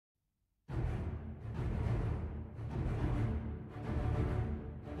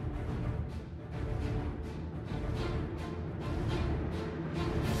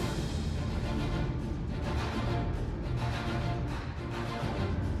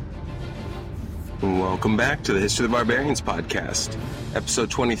Welcome back to the History of the Barbarians podcast, episode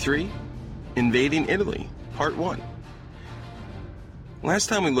 23, Invading Italy, part 1. Last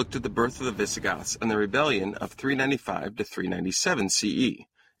time we looked at the birth of the Visigoths and the rebellion of 395 to 397 CE,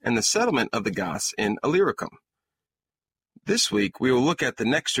 and the settlement of the Goths in Allaricum. This week we will look at the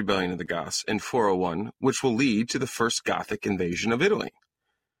next rebellion of the Goths in 401, which will lead to the first Gothic invasion of Italy.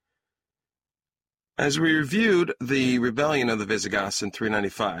 As we reviewed the rebellion of the Visigoths in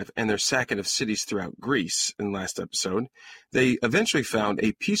 395 and their sacking of cities throughout Greece in last episode, they eventually found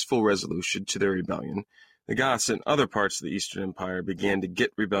a peaceful resolution to their rebellion. The Goths in other parts of the Eastern Empire began to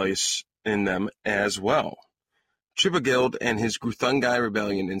get rebellious in them as well. Tribigild and his Gruthungi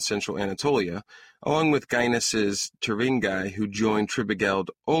rebellion in central Anatolia, along with Gaius's Turingi, who joined Tribigild,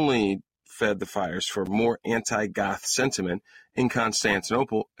 only fed the fires for more anti-Goth sentiment in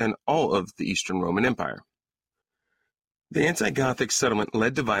Constantinople and all of the Eastern Roman Empire. The anti-Gothic settlement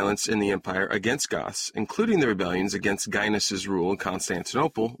led to violence in the empire against Goths, including the rebellions against Gaius's rule in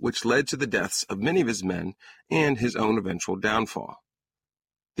Constantinople, which led to the deaths of many of his men and his own eventual downfall.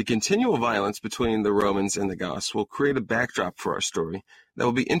 The continual violence between the Romans and the Goths will create a backdrop for our story that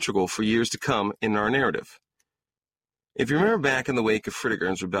will be integral for years to come in our narrative. If you remember back in the wake of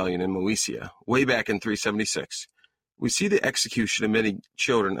Fritigern's rebellion in Moesia, way back in 376, we see the execution of many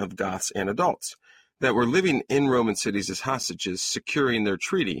children of Goths and adults that were living in Roman cities as hostages, securing their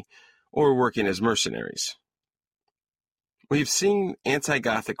treaty, or working as mercenaries. We've seen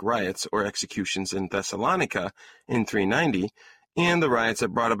anti-Gothic riots or executions in Thessalonica in 390, and the riots that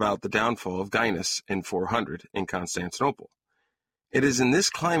brought about the downfall of Gaius in 400 in Constantinople. It is in this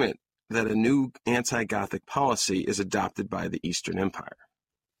climate that a new anti-Gothic policy is adopted by the Eastern Empire.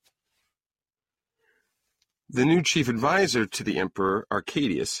 The new chief advisor to the emperor,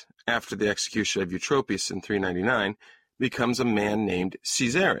 Arcadius, after the execution of Eutropius in 399, becomes a man named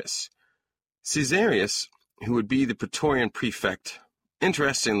Caesarius. Caesarius, who would be the Praetorian prefect,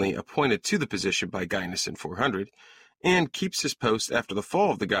 interestingly appointed to the position by Gaius in 400, and keeps his post after the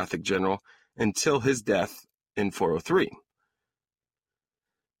fall of the Gothic general until his death in 403.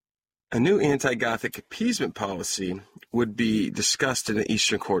 A new anti-Gothic appeasement policy would be discussed in the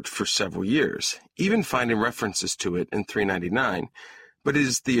Eastern Court for several years, even finding references to it in 399, but it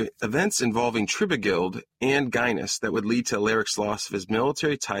is the events involving Tribigild and Gaius that would lead to Alaric's loss of his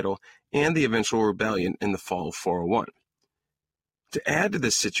military title and the eventual rebellion in the fall of 401. To add to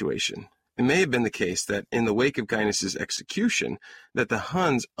this situation, it may have been the case that in the wake of Gaius's execution, that the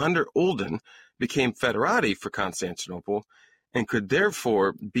Huns under Ulden became foederati for Constantinople, and could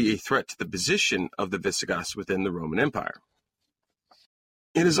therefore be a threat to the position of the Visigoths within the Roman Empire.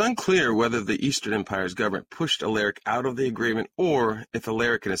 It is unclear whether the Eastern Empire's government pushed Alaric out of the agreement or if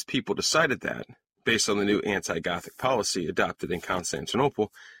Alaric and his people decided that, based on the new anti-Gothic policy adopted in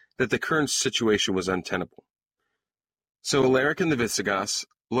Constantinople, that the current situation was untenable. So Alaric and the Visigoths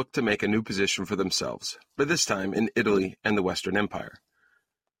looked to make a new position for themselves, but this time in Italy and the Western Empire.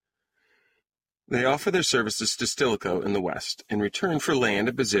 They offer their services to Stilicho in the west in return for land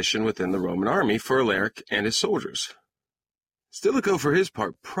and position within the Roman army for Alaric and his soldiers. Stilicho, for his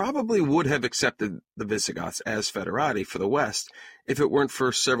part, probably would have accepted the Visigoths as foederati for the west if it weren't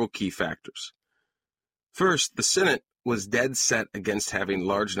for several key factors. First, the Senate was dead set against having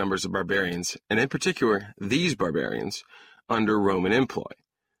large numbers of barbarians, and in particular, these barbarians, under Roman employ.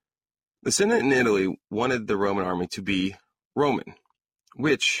 The Senate in Italy wanted the Roman army to be Roman,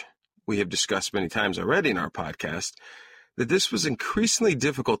 which we have discussed many times already in our podcast, that this was increasingly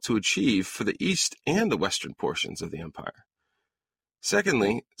difficult to achieve for the east and the western portions of the empire.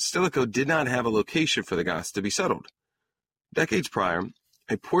 Secondly, Stilicho did not have a location for the Goths to be settled. Decades prior,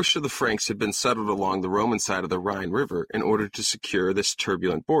 a portion of the Franks had been settled along the Roman side of the Rhine River in order to secure this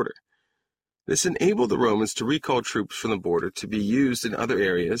turbulent border. This enabled the Romans to recall troops from the border to be used in other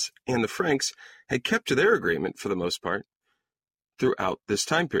areas, and the Franks had kept to their agreement for the most part throughout this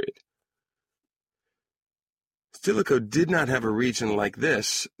time period. Stilicho did not have a region like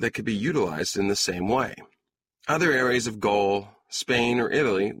this that could be utilized in the same way. Other areas of Gaul, Spain, or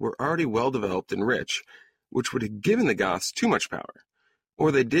Italy were already well developed and rich, which would have given the Goths too much power,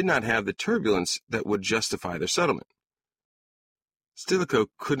 or they did not have the turbulence that would justify their settlement. Stilicho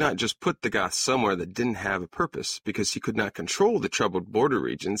could not just put the Goths somewhere that didn't have a purpose, because he could not control the troubled border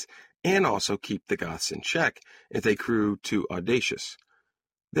regions and also keep the Goths in check if they grew too audacious.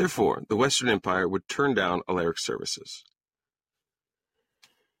 Therefore, the Western Empire would turn down Alaric's services.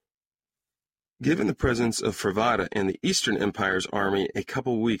 Given the presence of Fervada in the Eastern Empire's army a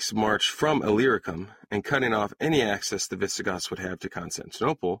couple weeks' march from Illyricum and cutting off any access the Visigoths would have to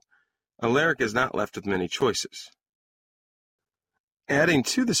Constantinople, Alaric is not left with many choices. Adding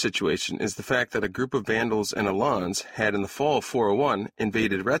to the situation is the fact that a group of Vandals and Alans had in the fall of 401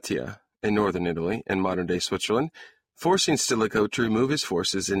 invaded Raetia in northern Italy and modern-day Switzerland, forcing Stilicho to remove his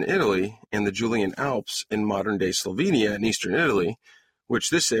forces in Italy and the Julian Alps in modern-day Slovenia and eastern Italy, which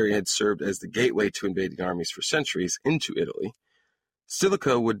this area had served as the gateway to invading armies for centuries into Italy.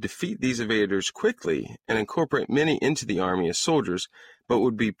 Stilicho would defeat these invaders quickly and incorporate many into the army as soldiers, but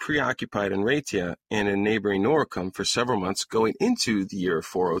would be preoccupied in Raetia and in neighboring Noricum for several months going into the year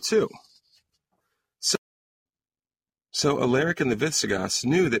 402. So Alaric and the Visigoths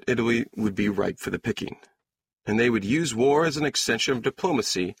knew that Italy would be ripe for the picking, and they would use war as an extension of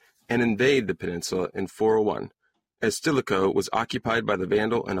diplomacy and invade the peninsula in 401, as Stilicho was occupied by the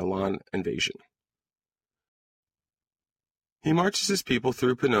Vandal and Alan invasion. He marches his people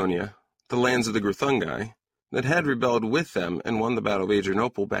through Pannonia, the lands of the Greuthungi, that had rebelled with them and won the Battle of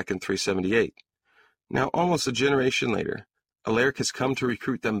Adrianople back in 378. Now, almost a generation later, Alaric has come to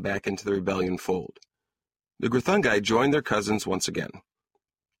recruit them back into the rebellion fold. The Greuthungi joined their cousins once again,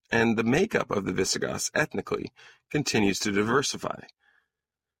 and the makeup of the Visigoths ethnically continues to diversify.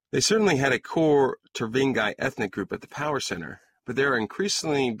 They certainly had a core Tervingi ethnic group at the power center, but they are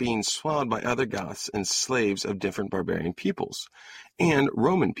increasingly being swallowed by other Goths and slaves of different barbarian peoples, and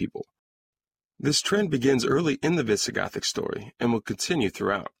Roman people. This trend begins early in the Visigothic story and will continue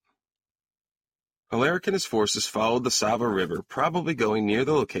throughout. Alaric and his forces followed the Sava River, probably going near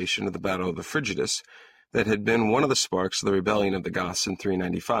the location of the Battle of the Frigidus that had been one of the sparks of the rebellion of the Goths in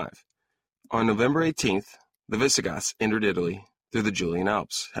 395. On November 18th, the Visigoths entered Italy through the Julian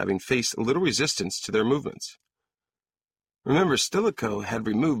Alps, having faced little resistance to their movements. Remember, Stilicho had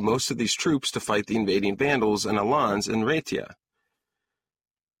removed most of these troops to fight the invading Vandals and Alans in Raetia.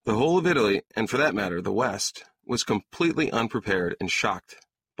 The whole of Italy, and for that matter, the West, was completely unprepared and shocked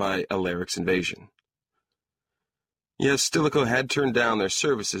by Alaric's invasion. Yes, Stilicho had turned down their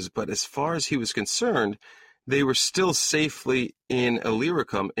services, but as far as he was concerned, they were still safely in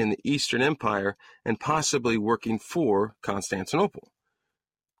Illyricum in the Eastern Empire and possibly working for Constantinople.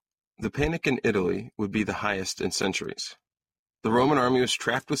 The panic in Italy would be the highest in centuries. The Roman army was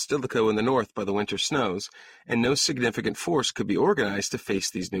trapped with Stilicho in the north by the winter snows, and no significant force could be organized to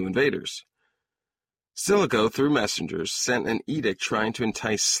face these new invaders. Stilicho, through messengers, sent an edict trying to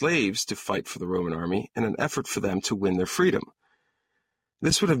entice slaves to fight for the Roman army in an effort for them to win their freedom.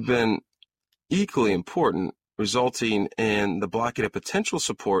 This would have been equally important, resulting in the blocking of potential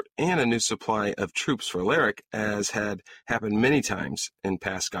support and a new supply of troops for Alaric, as had happened many times in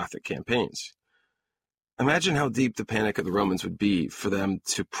past Gothic campaigns. Imagine how deep the panic of the Romans would be for them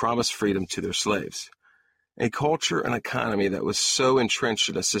to promise freedom to their slaves. A culture and economy that was so entrenched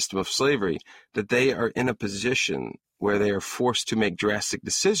in a system of slavery that they are in a position where they are forced to make drastic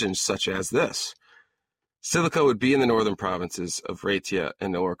decisions such as this. Stilicho would be in the northern provinces of Raetia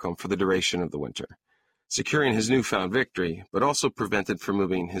and Noricum for the duration of the winter, securing his newfound victory, but also prevented from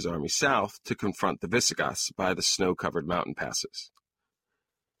moving his army south to confront the Visigoths by the snow-covered mountain passes.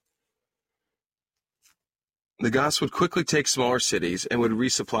 The Goths would quickly take smaller cities and would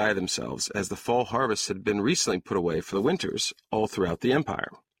resupply themselves, as the fall harvest had been recently put away for the winters all throughout the empire.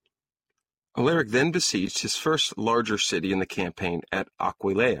 Alaric then besieged his first larger city in the campaign at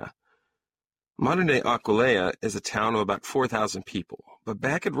Aquileia. Modern-day Aquileia is a town of about 4,000 people, but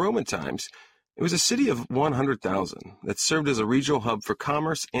back in Roman times, it was a city of 100,000 that served as a regional hub for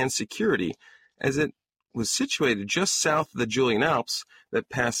commerce and security, as it was situated just south of the Julian Alps that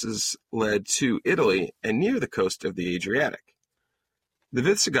passes led to Italy and near the coast of the Adriatic. The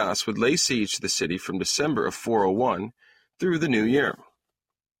Visigoths would lay siege to the city from December of 401 through the new year.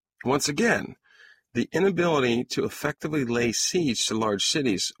 Once again, the inability to effectively lay siege to large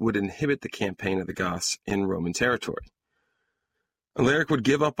cities would inhibit the campaign of the Goths in Roman territory. Alaric would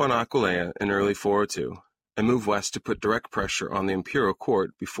give up on Aquileia in early 402 and move west to put direct pressure on the imperial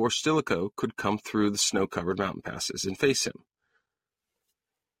court before Stilicho could come through the snow-covered mountain passes and face him.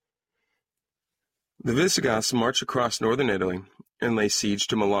 The Visigoths march across northern Italy and lay siege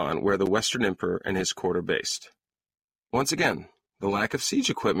to Milan, where the Western Emperor and his court are based. Once again, the lack of siege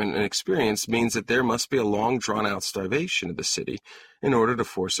equipment and experience means that there must be a long drawn-out starvation of the city in order to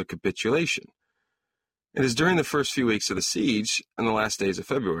force a capitulation. It is during the first few weeks of the siege, and the last days of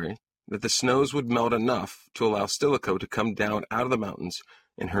February, that the snows would melt enough to allow Stilicho to come down out of the mountains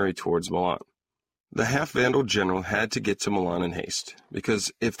and hurry towards Milan. The half-Vandal general had to get to Milan in haste,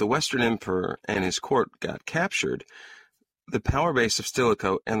 because if the Western Emperor and his court got captured, the power base of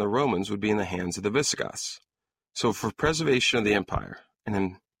Stilicho and the Romans would be in the hands of the Visigoths. So for preservation of the empire,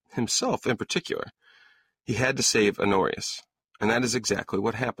 and himself in particular, he had to save Honorius, and that is exactly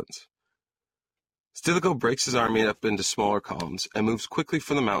what happens. Stilicho breaks his army up into smaller columns and moves quickly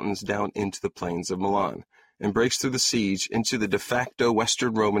from the mountains down into the plains of Milan, and breaks through the siege into the de facto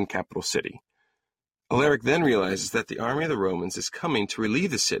Western Roman capital city. Alaric then realizes that the army of the Romans is coming to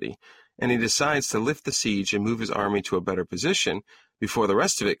relieve the city, and he decides to lift the siege and move his army to a better position before the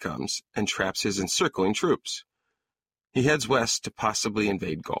rest of it comes and traps his encircling troops. He heads west to possibly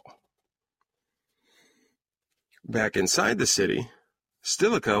invade Gaul. Back inside the city,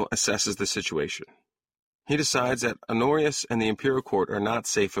 Stilicho assesses the situation. He decides that Honorius and the imperial court are not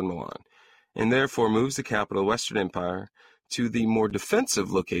safe in Milan, and therefore moves the capital of the Western Empire to the more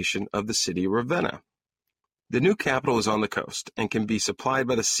defensive location of the city of Ravenna. The new capital is on the coast and can be supplied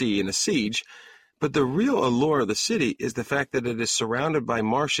by the sea in a siege, but the real allure of the city is the fact that it is surrounded by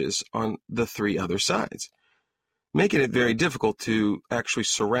marshes on the three other sides, making it very difficult to actually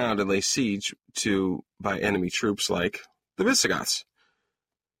surround and lay siege to by enemy troops like the Visigoths.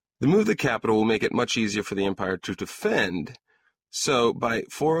 The move of the capital will make it much easier for the empire to defend, so by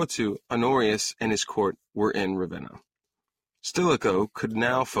 402, Honorius and his court were in Ravenna. Stilicho could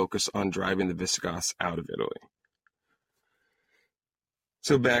now focus on driving the Visigoths out of Italy.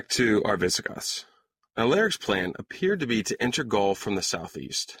 So back to our Visigoths. Alaric's plan appeared to be to enter Gaul from the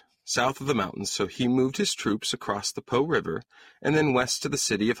southeast, south of the mountains, so he moved his troops across the Po River and then west to the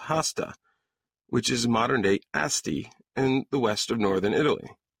city of Hasta, which is modern-day Asti in the west of northern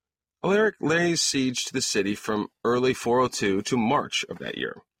Italy. Alaric lays siege to the city from early 402 to March of that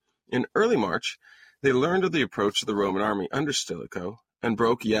year. In early March, they learned of the approach of the Roman army under Stilicho and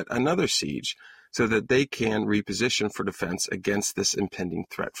broke yet another siege so that they can reposition for defense against this impending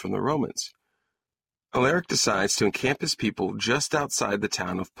threat from the Romans. Alaric decides to encamp his people just outside the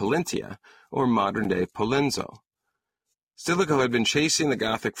town of Pollentia, or modern-day Polenzo. Stilicho had been chasing the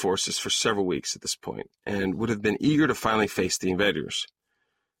Gothic forces for several weeks at this point and would have been eager to finally face the invaders.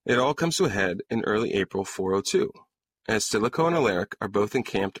 It all comes to a head in early April 402, as Stilicho and Alaric are both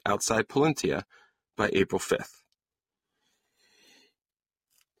encamped outside Pollentia by April 5th.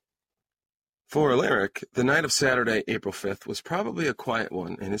 For Alaric, the night of Saturday, April 5th, was probably a quiet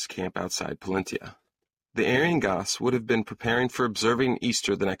one in his camp outside Pollentia. The Arian Goths would have been preparing for observing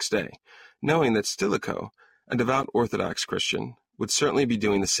Easter the next day, knowing that Stilicho, a devout Orthodox Christian, would certainly be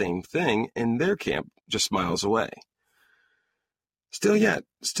doing the same thing in their camp just miles away. Still yet,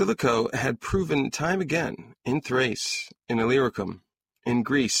 Stilicho had proven time again, in Thrace, in Illyricum, in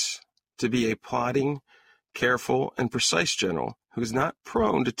Greece, to be a plotting, careful, and precise general who was not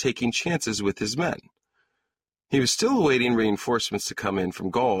prone to taking chances with his men. He was still awaiting reinforcements to come in from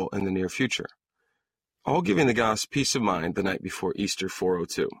Gaul in the near future, all giving the Goths peace of mind the night before Easter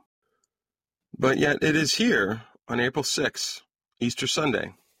 402. But yet it is here, on April 6, Easter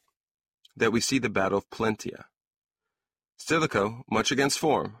Sunday, that we see the Battle of Pollentia. Stilicho, much against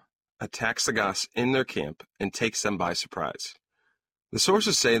form, attacks the Goths in their camp and takes them by surprise. The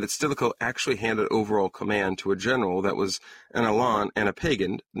sources say that Stilicho actually handed overall command to a general that was an Elan and a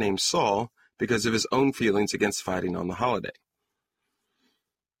pagan named Saul because of his own feelings against fighting on the holiday.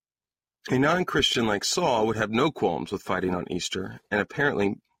 A non-Christian like Saul would have no qualms with fighting on Easter and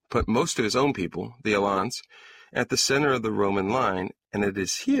apparently put most of his own people, the Alans, at the center of the Roman line, and it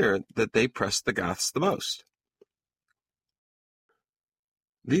is here that they pressed the Goths the most.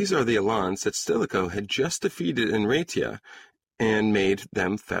 These are the Alans that Stilicho had just defeated in Raetia and made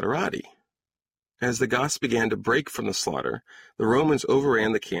them foederati. As the Goths began to break from the slaughter, the Romans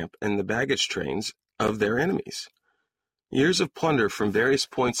overran the camp and the baggage trains of their enemies. Years of plunder from various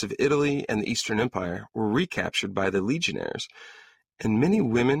points of Italy and the Eastern Empire were recaptured by the legionaries, and many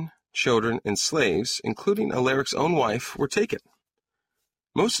women, children, and slaves, including Alaric's own wife, were taken.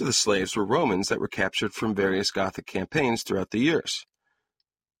 Most of the slaves were Romans that were captured from various Gothic campaigns throughout the years.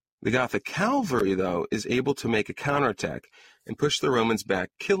 The Gothic cavalry, though, is able to make a counterattack and push the Romans back,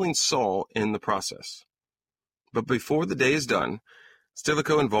 killing Saul in the process. But before the day is done,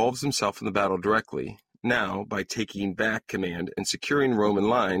 Stilicho involves himself in the battle directly, now by taking back command and securing Roman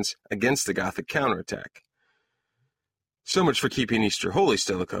lines against the Gothic counterattack. So much for keeping Easter holy,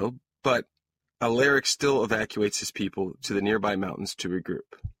 Stilicho, but Alaric still evacuates his people to the nearby mountains to regroup.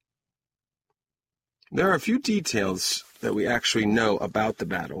 There are a few details that we actually know about the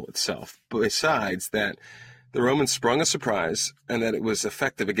battle itself, besides that the Romans sprung a surprise and that it was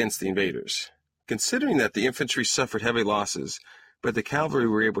effective against the invaders. Considering that the infantry suffered heavy losses, but the cavalry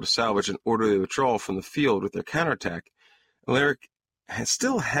were able to salvage an orderly withdrawal from the field with their counterattack, Alaric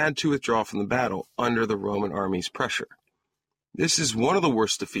still had to withdraw from the battle under the Roman army's pressure. This is one of the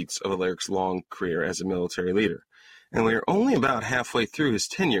worst defeats of Alaric's long career as a military leader, and we are only about halfway through his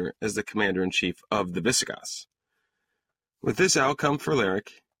tenure as the commander-in-chief of the Visigoths. With this outcome for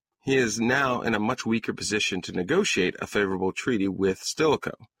Alaric, he is now in a much weaker position to negotiate a favorable treaty with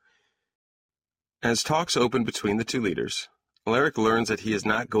Stilicho. As talks open between the two leaders, Alaric learns that he is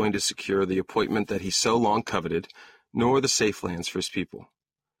not going to secure the appointment that he so long coveted, nor the safe lands for his people.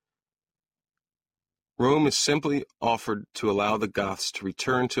 Rome is simply offered to allow the Goths to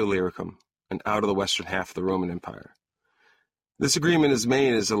return to Illyricum and out of the western half of the Roman Empire. This agreement is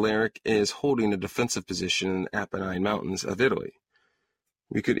made as Alaric is holding a defensive position in the Apennine Mountains of Italy.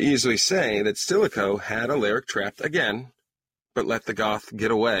 We could easily say that Stilicho had Alaric trapped again, but let the Goth get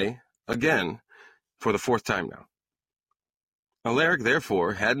away again for the fourth time now. Alaric,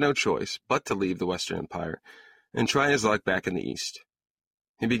 therefore, had no choice but to leave the Western Empire and try his luck back in the east.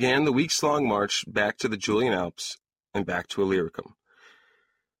 He began the weeks-long march back to the Julian Alps and back to Illyricum.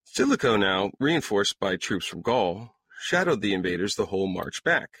 Stilicho, now reinforced by troops from Gaul, shadowed the invaders the whole march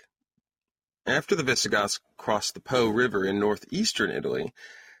back. After the Visigoths crossed the Po River in northeastern Italy,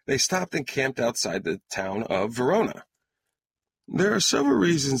 they stopped and camped outside the town of Verona. There are several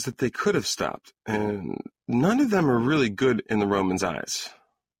reasons that they could have stopped, and none of them are really good in the Romans' eyes.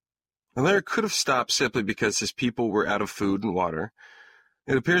 Alaric could have stopped simply because his people were out of food and water.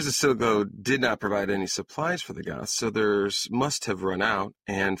 It appears that Stilicho did not provide any supplies for the Goths, so theirs must have run out,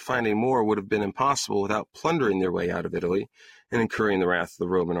 and finding more would have been impossible without plundering their way out of Italy and incurring the wrath of the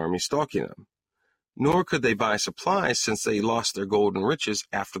Roman army stalking them. Nor could they buy supplies since they lost their gold and riches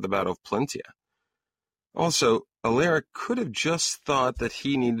after the Battle of Plentia. Also, Alaric could have just thought that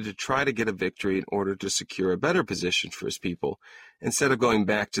he needed to try to get a victory in order to secure a better position for his people, instead of going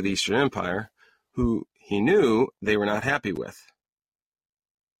back to the Eastern Empire, who he knew they were not happy with.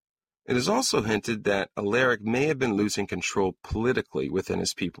 It is also hinted that Alaric may have been losing control politically within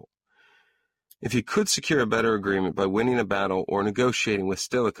his people. If he could secure a better agreement by winning a battle or negotiating with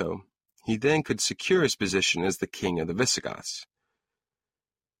Stilicho, he then could secure his position as the king of the Visigoths.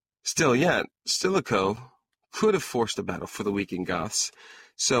 Still yet, Stilicho could have forced a battle for the weakened Goths,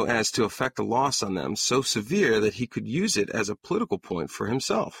 so as to effect a loss on them so severe that he could use it as a political point for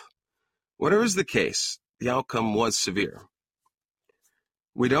himself. Whatever is the case, the outcome was severe.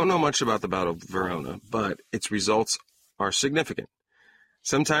 We don't know much about the Battle of Verona, but its results are significant.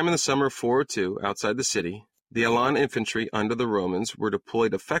 Sometime in the summer of 402, outside the city, the Elan infantry under the Romans were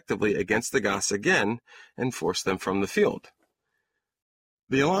deployed effectively against the Goths again and forced them from the field.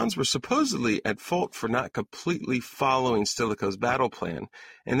 The Alans were supposedly at fault for not completely following Stilicho's battle plan,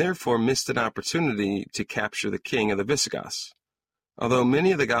 and therefore missed an opportunity to capture the king of the Visigoths, although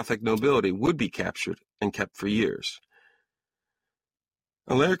many of the Gothic nobility would be captured and kept for years.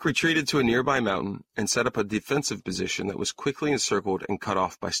 Alaric retreated to a nearby mountain and set up a defensive position that was quickly encircled and cut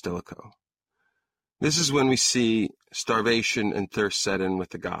off by Stilicho. This is when we see starvation and thirst set in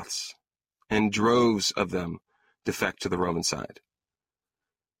with the Goths, and droves of them defect to the Roman side.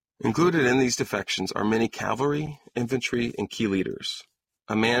 Included in these defections are many cavalry, infantry, and key leaders.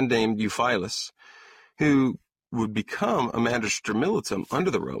 A man named Euphilus, who would become a magister militum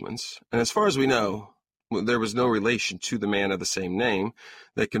under the Romans, and as far as we know, there was no relation to the man of the same name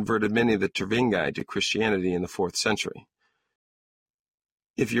that converted many of the Tervingi to Christianity in the 4th century.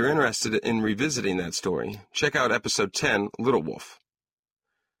 If you're interested in revisiting that story, check out episode 10, Little Wolf.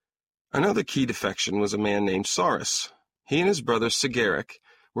 Another key defection was a man named Sarus. He and his brother Sigeric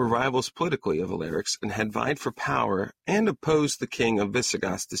were rivals politically of Alaric's and had vied for power and opposed the king of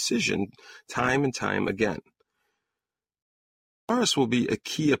Visigoth's decision time and time again. Sarus will be a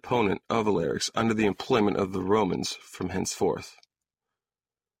key opponent of Alaric's under the employment of the Romans from henceforth.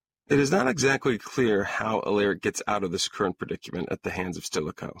 It is not exactly clear how Alaric gets out of this current predicament at the hands of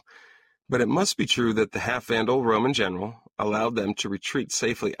Stilicho, but it must be true that the half-Vandal Roman general allowed them to retreat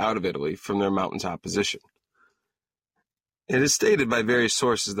safely out of Italy from their mountaintop position. It is stated by various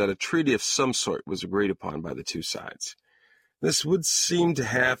sources that a treaty of some sort was agreed upon by the two sides. This would seem to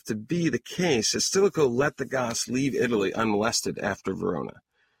have to be the case, as Stilicho let the Goths leave Italy unmolested after Verona.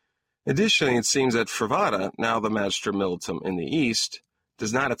 Additionally, it seems that Fervata, now the magister militum in the east,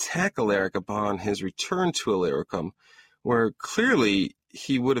 does not attack Alaric upon his return to Illyricum, where clearly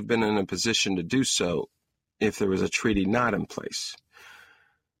he would have been in a position to do so if there was a treaty not in place.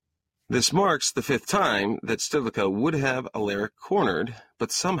 This marks the 5th time that Stilicho would have Alaric cornered,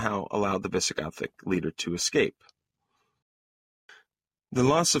 but somehow allowed the Visigothic leader to escape. The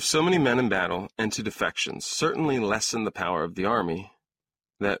loss of so many men in battle and to defections certainly lessened the power of the army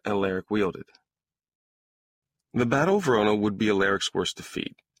that Alaric wielded. The Battle of Verona would be Alaric's worst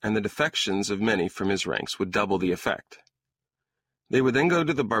defeat, and the defections of many from his ranks would double the effect. They would then go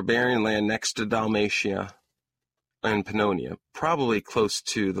to the barbarian land next to Dalmatia and Pannonia, probably close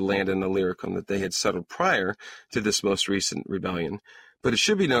to the land in Illyricum that they had settled prior to this most recent rebellion, But it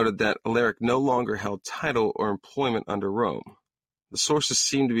should be noted that Alaric no longer held title or employment under Rome. The sources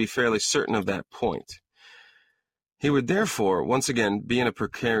seem to be fairly certain of that point. He would therefore, once again, be in a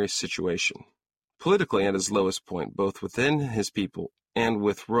precarious situation, politically at his lowest point, both within his people and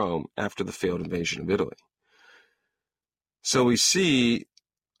with Rome after the failed invasion of Italy. So we see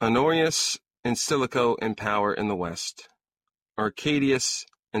Honorius and Stilicho in power in the west, Arcadius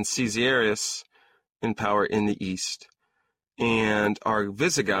and Caesarius in power in the east, and our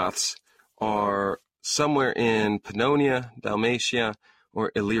Visigoths are somewhere in Pannonia, Dalmatia,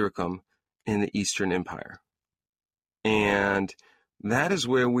 or Illyricum in the Eastern Empire. And that is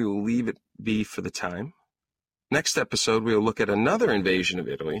where we will leave it be for the time. Next episode, we will look at another invasion of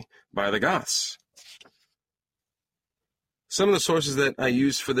Italy by the Goths. Some of the sources that I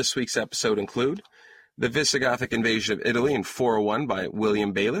used for this week's episode include The Visigothic Invasion of Italy in 401 by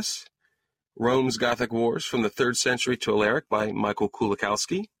William Bayliss, Rome's Gothic Wars from the 3rd century to Alaric by Michael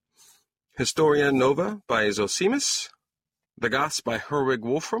Kulikowski, Historia Nova by Zosimus, The Goths by Herwig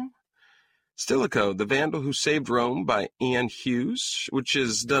Wolfram, Stilicho, The Vandal Who Saved Rome by Ian Hughes, which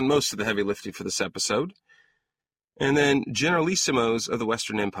has done most of the heavy lifting for this episode, and then Generalissimos of the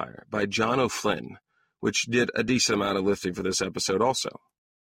Western Empire by John O'Flynn, which did a decent amount of lifting for this episode also.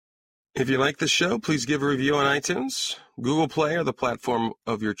 If you like this show, please give a review on iTunes, Google Play, or the platform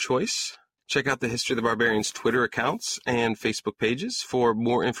of your choice. Check out the History of the Barbarians Twitter accounts and Facebook pages for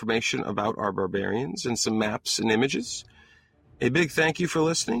more information about our barbarians and some maps and images. A big thank you for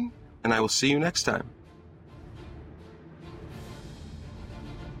listening, and I will see you next time.